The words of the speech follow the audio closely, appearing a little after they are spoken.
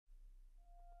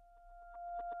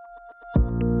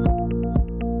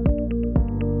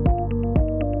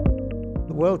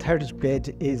World Heritage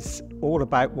bid is all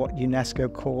about what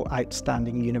UNESCO call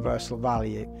outstanding universal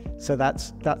value. So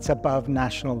that's above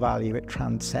national value. It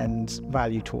transcends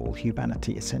value to all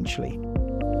humanity, essentially.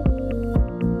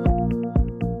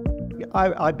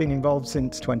 I've been involved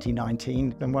since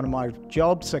 2019, and one of my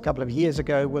jobs a couple of years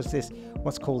ago was this,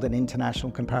 what's called an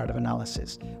international comparative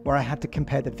analysis, where I had to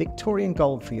compare the Victorian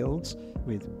Goldfields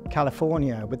with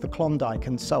California, with the Klondike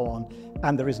and so on.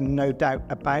 And there is no doubt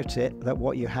about it that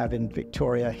what you have in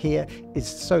Victoria here is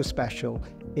so special,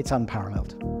 it's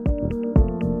unparalleled.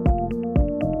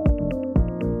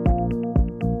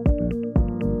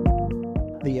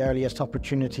 The earliest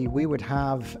opportunity we would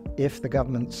have, if the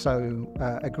government so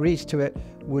agrees to it,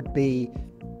 would be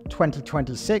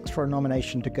 2026 for a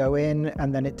nomination to go in,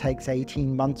 and then it takes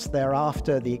 18 months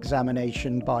thereafter, the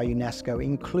examination by UNESCO,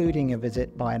 including a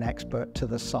visit by an expert to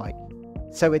the site.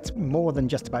 So it's more than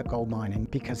just about gold mining,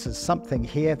 because there's something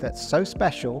here that's so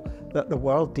special that the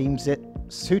world deems it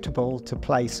suitable to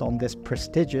place on this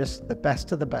prestigious, the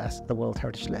best of the best, the World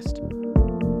Heritage List.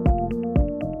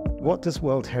 What does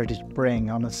World Heritage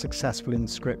bring on a successful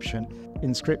inscription?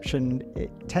 Inscription, it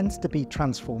tends to be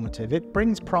transformative. It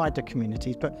brings pride to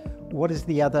communities, but what is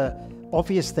the other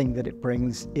obvious thing that it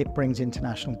brings? It brings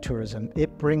international tourism.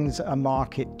 It brings a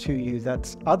market to you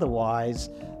that's otherwise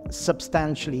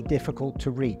substantially difficult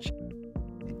to reach.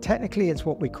 Technically, it's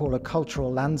what we call a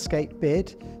cultural landscape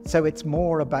bid, so it's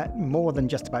more than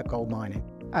just about gold mining.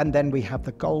 And then we have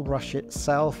the gold rush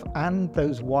itself and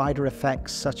those wider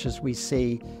effects such as we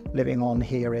see living on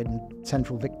here in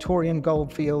central Victorian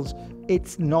Goldfields.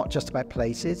 It's not just about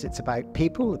places, it's about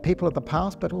people, the people of the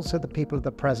past, but also the people of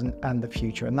the present and the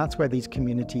future. And that's where these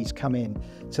communities come in.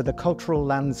 So the cultural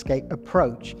landscape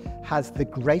approach has the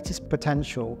greatest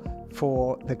potential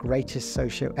for the greatest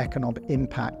socio-economic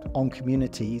impact on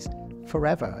communities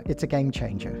forever. It's a game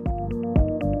changer.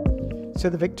 So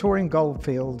the Victorian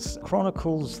Goldfields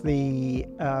chronicles the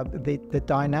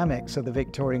dynamics of the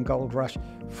Victorian Gold Rush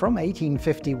from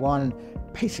 1851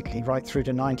 basically right through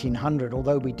to 1900,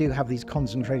 although we do have these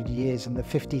concentrated years in the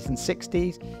 50s and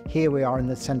 60s. Here we are in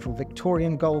the central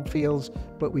Victorian Goldfields,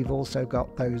 but we've also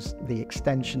got the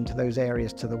extension to those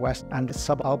areas to the west and the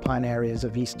subalpine areas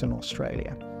of eastern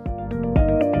Australia.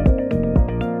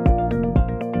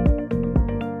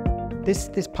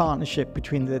 This partnership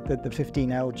between the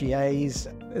 15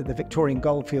 LGAs, the Victorian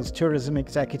Goldfields Tourism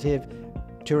Executive,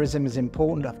 tourism is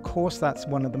important. Of course, that's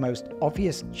one of the most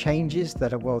obvious changes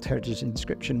that a World Heritage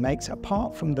inscription makes.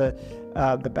 Apart from the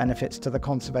benefits to the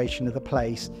conservation of the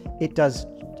place, it is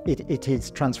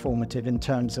transformative in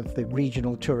terms of the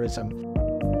regional tourism.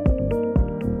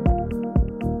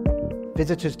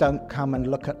 Visitors don't come and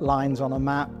look at lines on a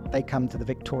map, they come to the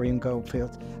Victorian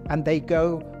Goldfields and they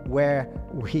go where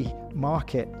we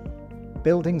market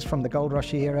buildings from the Gold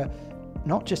Rush era,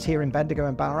 not just here in Bendigo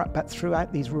and Ballarat, but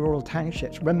throughout these rural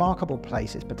townships. Remarkable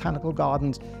places, botanical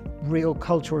gardens, real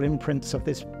cultural imprints of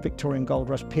this Victorian Gold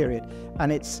Rush period.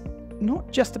 And it's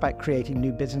not just about creating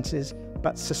new businesses,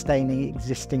 but sustaining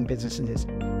existing businesses.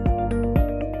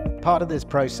 Part of this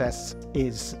process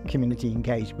is community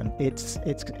engagement. It's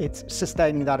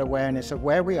sustaining that awareness of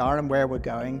where we are and where we're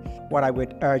going. What I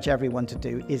would urge everyone to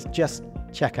do is just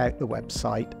check out the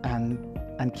website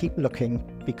and keep looking,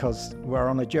 because we're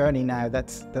on a journey now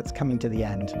that's coming to the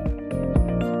end.